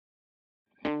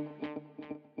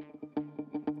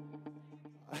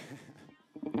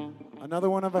Another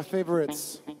one of our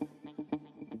favorites.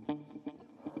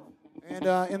 And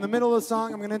in the middle of the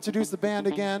song, I'm going to introduce the band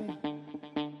again.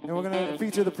 And we're going to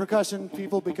feature the percussion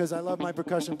people because I love my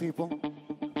percussion people.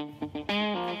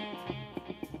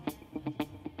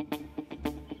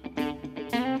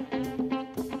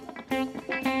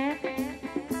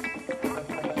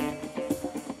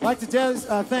 I'd like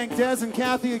to thank Des and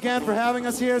Kathy again for having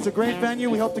us here. It's a great venue.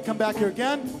 We hope to come back here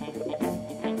again.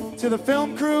 To the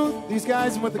film crew, these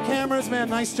guys with the cameras, man,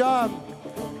 nice job.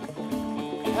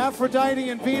 Aphrodite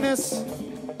and Venus,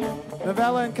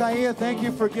 Novella and Kaia, thank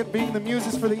you for being the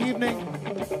muses for the evening.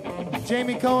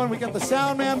 Jamie Cohen, we got the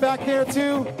sound man back there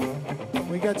too.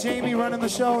 We got Jamie running the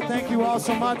show. Thank you all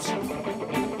so much. 2,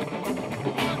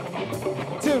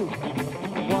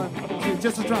 1, 2,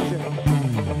 just the drums here.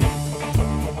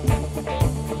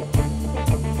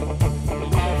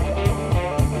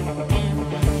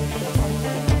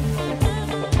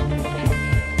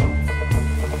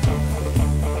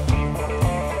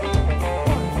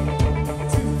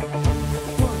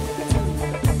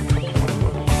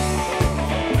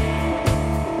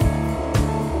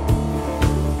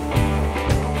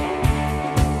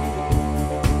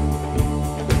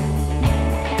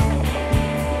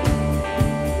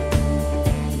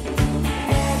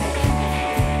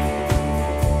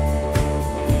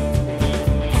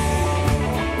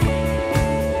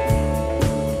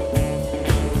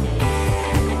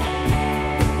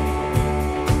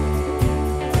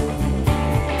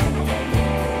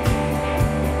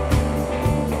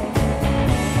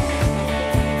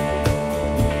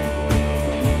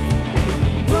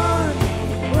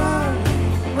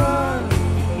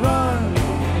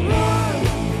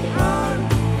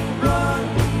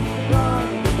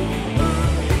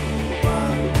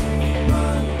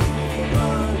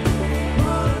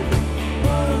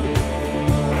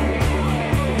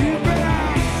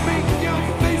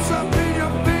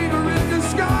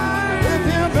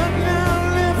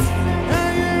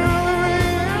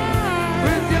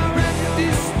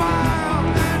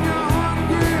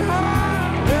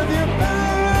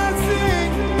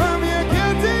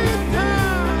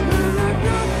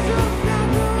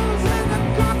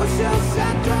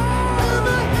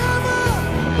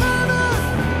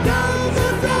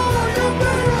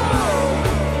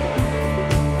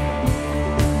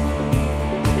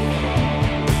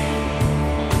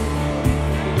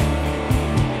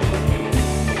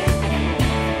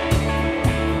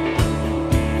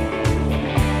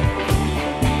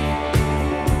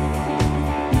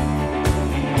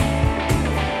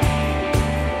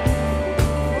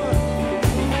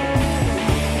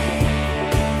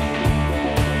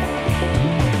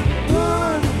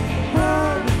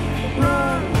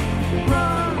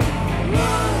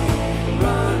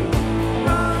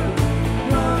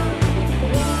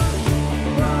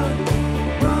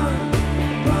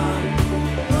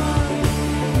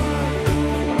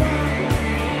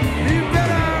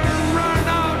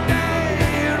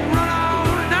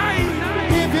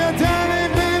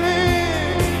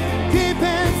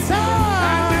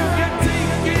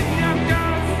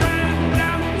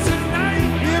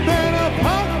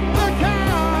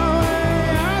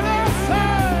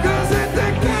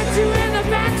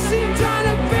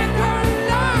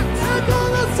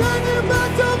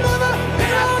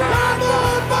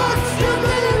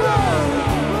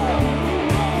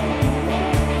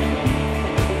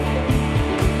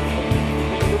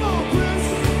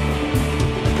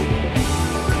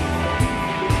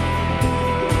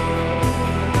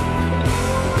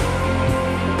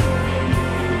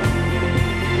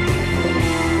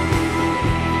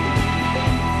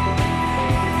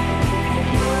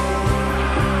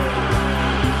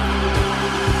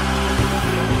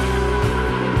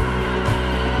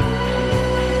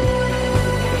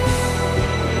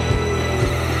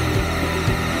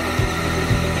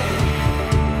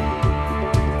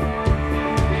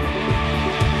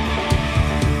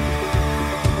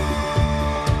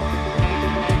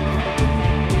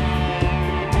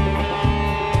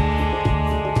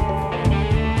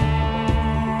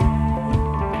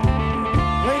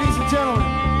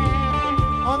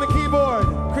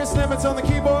 Nemitz on the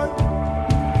keyboard.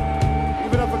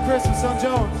 Give it up for Chris and Son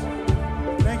Jones.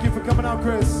 Thank you for coming out,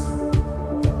 Chris.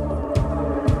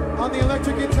 On the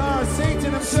electric guitar,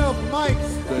 Satan himself, Mike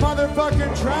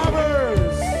motherfucking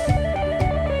Travers.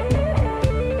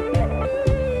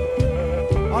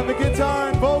 On the guitar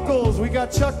and vocals, we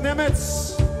got Chuck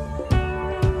Nemitz.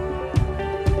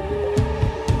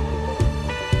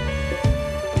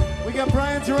 We got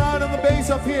Brian Girard on the bass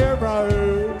up here,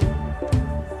 bro.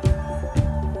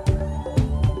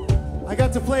 I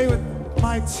got to play with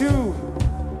my two,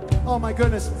 oh my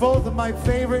goodness, both of my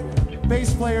favorite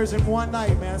bass players in one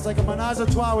night, man. It's like a menage a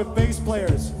trois with bass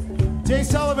players. Jay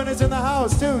Sullivan is in the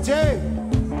house too. Jay,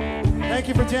 thank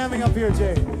you for jamming up here,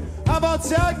 Jay. How about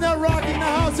Zagnut rocking the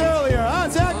house earlier, huh,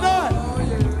 Zagnut?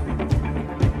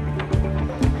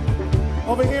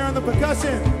 Over here on the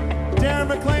percussion, Darren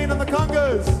McLean on the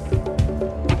congas.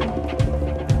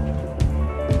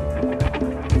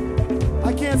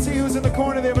 I can't see who's in the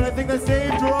corner there, but I think that's Dave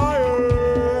Dreyer.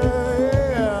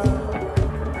 Yeah.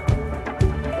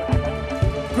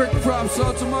 Quick props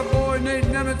out to my boy Nate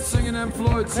Nemitz singing them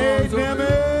Floyd songs. Nate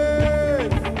Nemitz.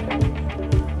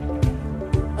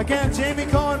 Again, Jamie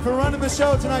Cohen for running the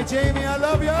show tonight. Jamie, I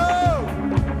love you.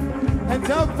 And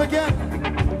don't forget,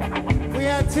 we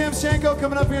had Tim Shanko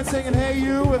coming up here and singing Hey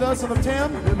You with us on the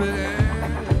Tim.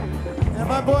 And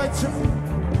my boy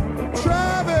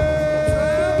Travers.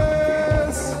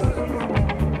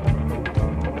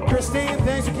 Christine,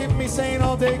 thanks for keeping me sane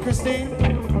all day, Christine.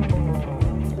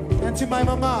 And to my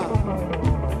mama.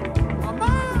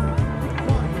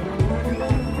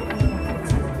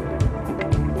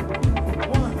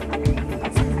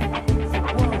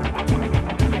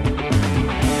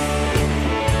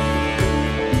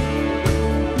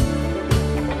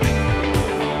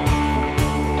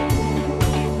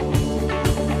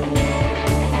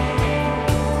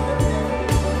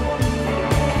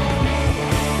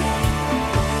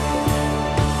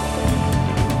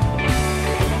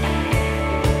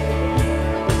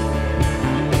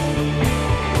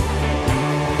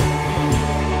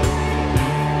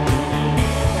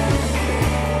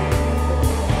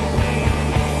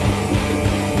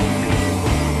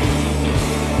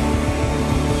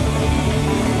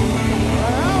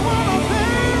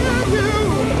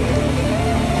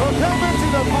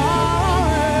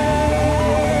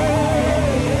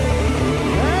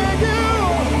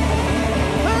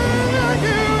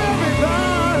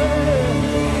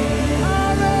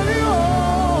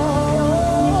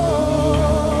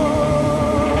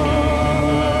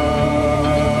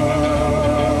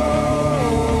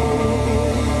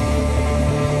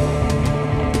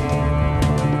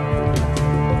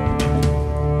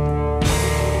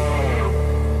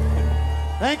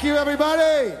 Thank you,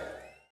 everybody.